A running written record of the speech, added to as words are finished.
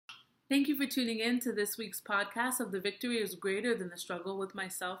Thank you for tuning in to this week's podcast of The Victory is Greater Than the Struggle with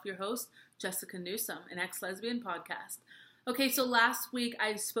myself, your host, Jessica Newsom, an ex-lesbian podcast. Okay, so last week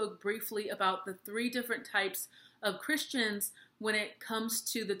I spoke briefly about the three different types of Christians when it comes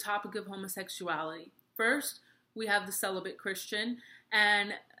to the topic of homosexuality. First, we have the celibate Christian,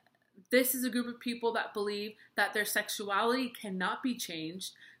 and this is a group of people that believe that their sexuality cannot be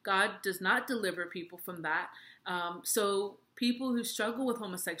changed. God does not deliver people from that. So people who struggle with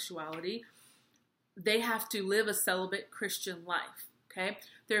homosexuality, they have to live a celibate Christian life, okay?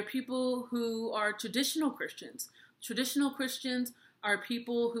 There are people who are traditional Christians. Traditional Christians are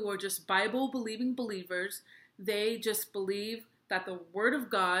people who are just Bible-believing believers. They just believe that the Word of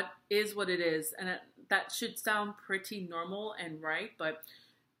God is what it is. And that should sound pretty normal and right, but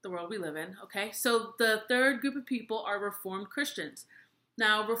the world we live in, okay? So the third group of people are Reformed Christians.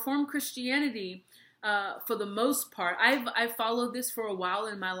 Now, Reformed Christianity, for the most part, I've followed this for a while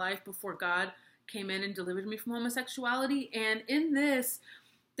in my life before God came in and delivered me from homosexuality. And in this,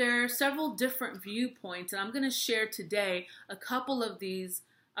 there are several different viewpoints. And I'm going to share today a couple of these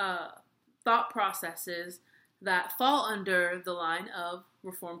thought processes that fall under the line of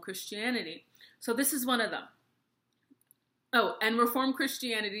Reformed Christianity. So this is one of them. Oh, and Reformed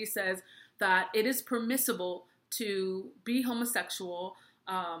Christianity says that it is permissible to be homosexual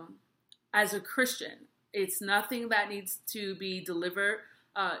as a Christian. It's nothing that needs to be delivered.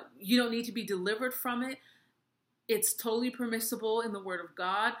 You don't need to be delivered from it. It's totally permissible in the Word of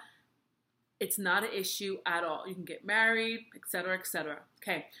God. It's not an issue at all. You can get married, etc., etc.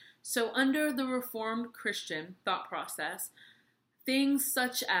 Okay, so under the Reformed Christian thought process, things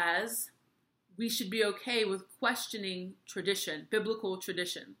such as we should be okay with questioning tradition, biblical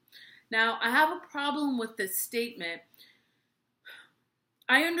tradition. Now, I have a problem with this statement.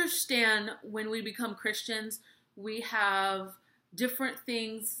 I understand when we become Christians, we have different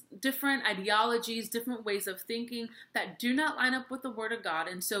things, different ideologies, different ways of thinking that do not line up with the Word of God.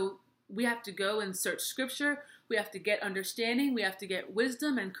 And so we have to go and search Scripture. We have to get understanding. We have to get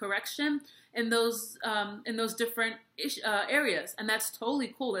wisdom and correction in those different areas. And that's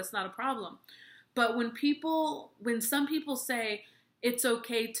totally cool. That's not a problem. But when some people say it's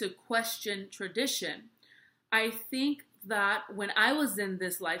okay to question tradition, I think that when I was in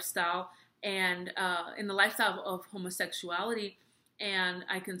this lifestyle and in the lifestyle of homosexuality, and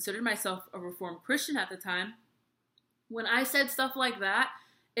I considered myself a Reformed Christian at the time, when I said stuff like that,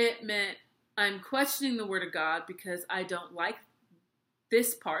 it meant I'm questioning the Word of God because I don't like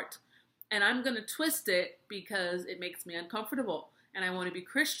this part, and I'm going to twist it because it makes me uncomfortable, and I want to be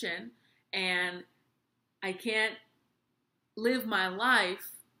Christian, and I can't live my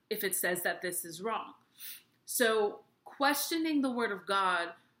life if it says that this is wrong. So questioning the Word of God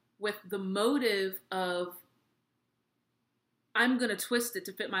with the motive of I'm going to twist it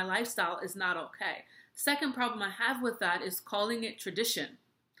to fit my lifestyle is not okay. Second problem I have with that is calling it tradition.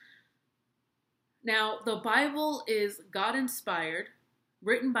 Now, the Bible is God-inspired,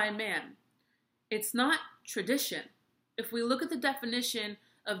 written by man. It's not tradition. If we look at the definition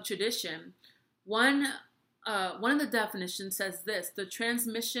of tradition, one of the definitions says this: the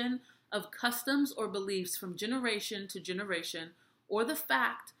transmission of customs or beliefs from generation to generation, or the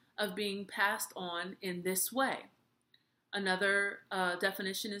fact of being passed on in this way. Another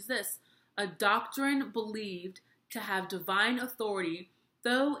definition is this: a doctrine believed to have divine authority,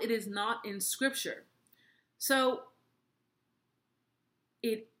 though it is not in Scripture. So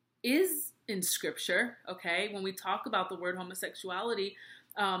it is in Scripture, okay? When we talk about the word homosexuality,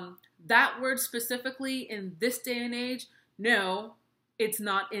 that word specifically in this day and age, no, it's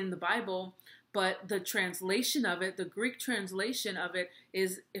not in the Bible, but the translation of it, the Greek translation of it,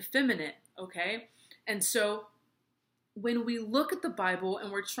 is effeminate, okay? And so when we look at the Bible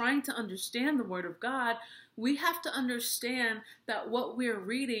and we're trying to understand the Word of God, we have to understand that what we're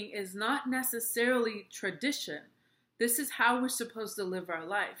reading is not necessarily tradition. This is how we're supposed to live our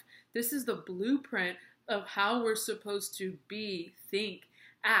life. This is the blueprint of how we're supposed to be, think,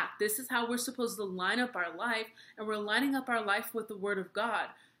 act. This is how we're supposed to line up our life, and we're lining up our life with the Word of God.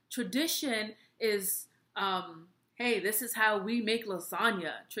 Tradition is, hey, this is how we make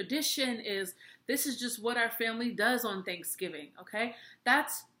lasagna. Tradition is, this is just what our family does on Thanksgiving, okay?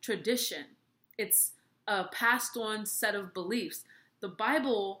 That's tradition. It's a passed on set of beliefs. The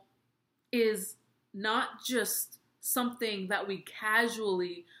Bible is not just something that we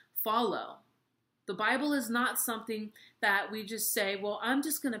casually follow. The Bible is not something that we just say, well, I'm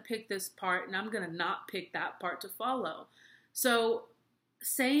just going to pick this part and I'm going to not pick that part to follow. So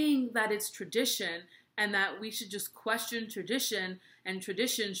saying that it's tradition and that we should just question tradition and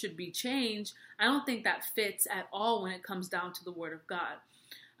tradition should be changed, I don't think that fits at all when it comes down to the Word of God.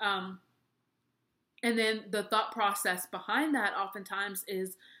 And then the thought process behind that oftentimes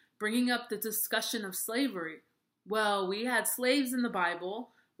is bringing up the discussion of slavery. Well, we had slaves in the Bible,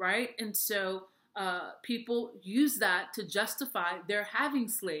 right? And so people use that to justify their having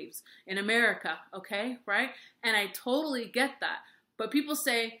slaves in America, okay, right? And I totally get that. But people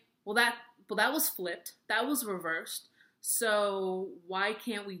say, well, that was flipped, that was reversed. So why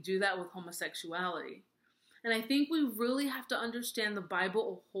can't we do that with homosexuality? And I think we really have to understand the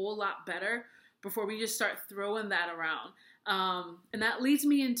Bible a whole lot better before we just start throwing that around. And that leads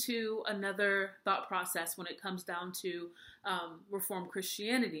me into another thought process when it comes down to Reformed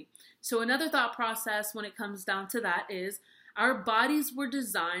Christianity. So another thought process when it comes down to that is our bodies were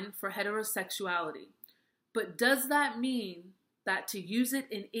designed for heterosexuality. But does that mean that to use it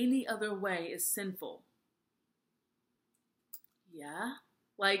in any other way is sinful? Yeah?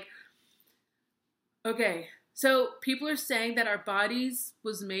 Like, okay, so people are saying that our bodies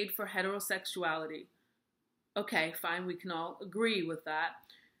was made for heterosexuality. Okay, fine, we can all agree with that.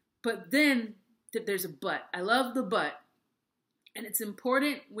 But then there's a but. I love the but. And it's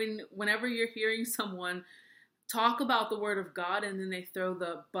important whenever you're hearing someone talk about the word of God and then they throw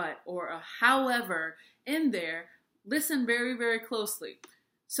the but or a however in there, listen very, very closely.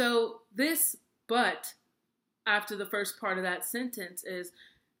 So this but after the first part of that sentence is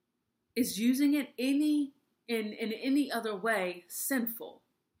using it in any other way sinful?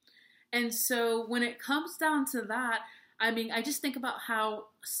 And so when it comes down to that, I mean, I just think about how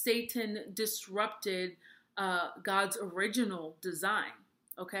Satan disrupted God's original design,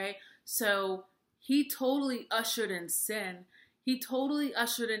 okay? So he totally ushered in sin. He totally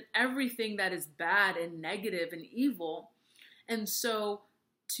ushered in everything that is bad and negative and evil. And so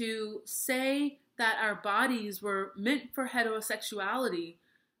to say that our bodies were meant for heterosexuality,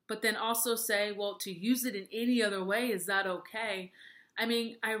 but then also say, well, to use it in any other way, is that okay? I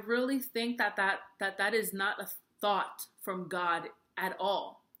mean, I really think that is not a thought from God at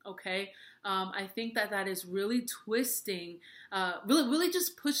all, okay? I think that is really twisting, really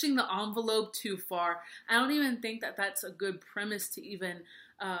just pushing the envelope too far. I don't even think that that's a good premise to even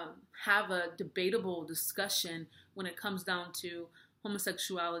have a debatable discussion when it comes down to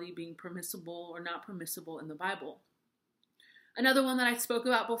homosexuality being permissible or not permissible in the Bible. Another one that I spoke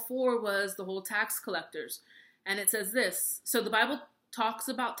about before was the whole tax collectors. And it says this. So the Bible talks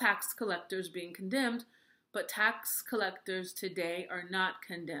about tax collectors being condemned, but tax collectors today are not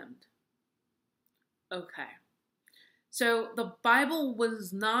condemned. Okay. So the Bible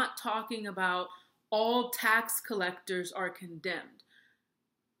was not talking about all tax collectors are condemned.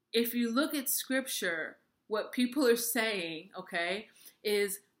 If you look at scripture, what people are saying, okay,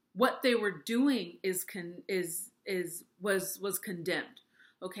 is what they were doing was condemned.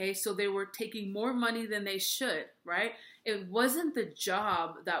 Okay, so they were taking more money than they should, right? It wasn't the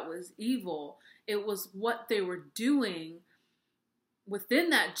job that was evil. It was what they were doing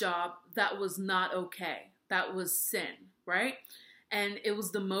within that job that was not okay. That was sin, right? And it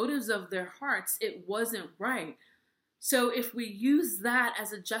was the motives of their hearts. It wasn't right. So if we use that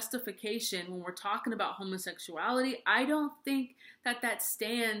as a justification when we're talking about homosexuality, I don't think that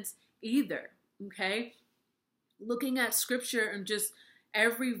stands either, okay? Looking at scripture and just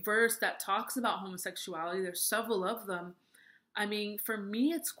every verse that talks about homosexuality, there's several of them. I mean, for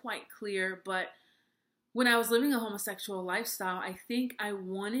me, it's quite clear, but when I was living a homosexual lifestyle, I think I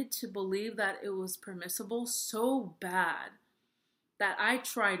wanted to believe that it was permissible so bad that I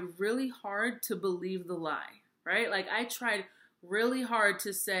tried really hard to believe the lie, right? Like I tried really hard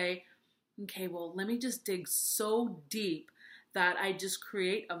to say, okay, well, let me just dig so deep that I just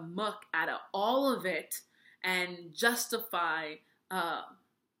create a muck out of all of it and justify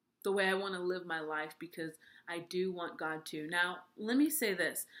the way I want to live my life because I do want God to. Now, let me say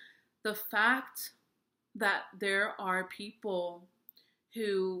this. The fact that there are people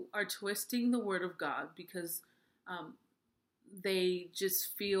who are twisting the word of God because they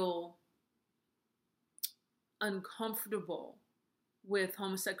just feel uncomfortable with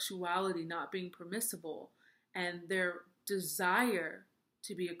homosexuality not being permissible and their desire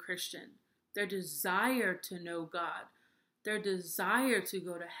to be a Christian, their desire to know God, their desire to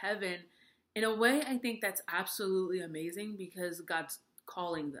go to heaven. In a way, I think that's absolutely amazing because God's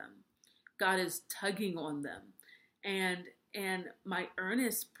calling them. God is tugging on them. And my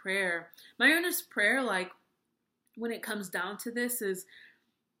earnest prayer, like when it comes down to this is,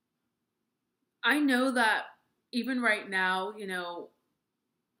 I know that even right now, you know,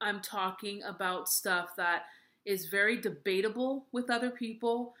 I'm talking about stuff that is very debatable with other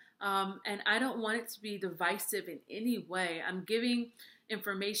people. And I don't want it to be divisive in any way. I'm giving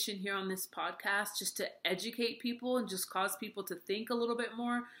information here on this podcast just to educate people and just cause people to think a little bit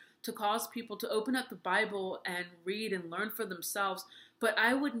more, to cause people to open up the Bible and read and learn for themselves. But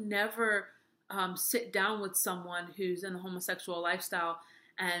I would never sit down with someone who's in a homosexual lifestyle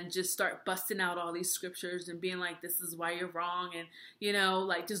and just start busting out all these scriptures and being like, this is why you're wrong, and, you know,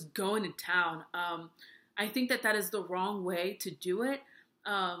 like just going to town. I think that that is the wrong way to do it.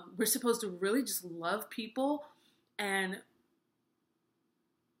 We're supposed to really just love people, and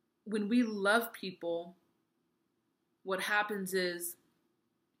when we love people, what happens is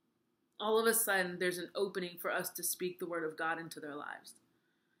all of a sudden there's an opening for us to speak the word of God into their lives.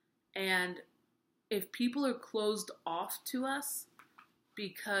 And if people are closed off to us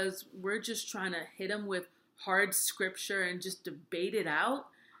because we're just trying to hit them with hard scripture and just debate it out,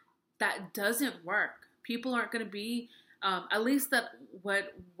 that doesn't work. People aren't going to be, at least that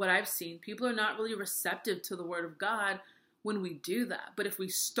what I've seen, people are not really receptive to the word of God when we do that. But if we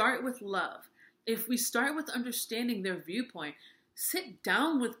start with love, if we start with understanding their viewpoint, sit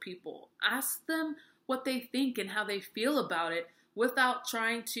down with people, ask them what they think and how they feel about it without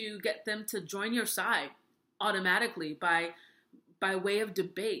trying to get them to join your side automatically by way of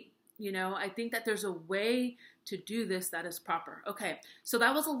debate. You know, I think that there's a way to do this that is proper. Okay, so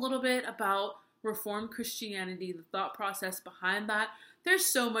that was a little bit about Reformed Christianity, the thought process behind that. There's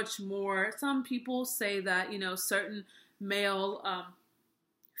so much more. Some people say that, you know, certain male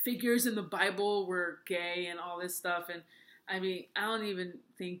figures in the Bible were gay and all this stuff. And I mean, I don't even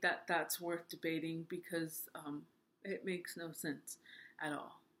think that that's worth debating because it makes no sense at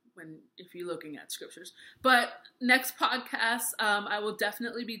all if you're looking at scriptures. But next podcast, I will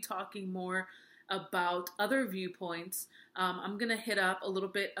definitely be talking more about other viewpoints. I'm going to hit up a little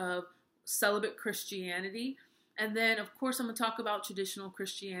bit of celibate Christianity. And then, of course, I'm going to talk about traditional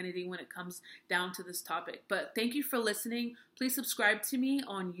Christianity when it comes down to this topic. But thank you for listening. Please subscribe to me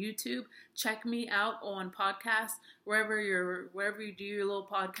on YouTube. Check me out on podcasts, wherever you do your little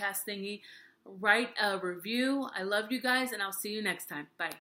podcast thingy. Write a review. I love you guys, and I'll see you next time. Bye.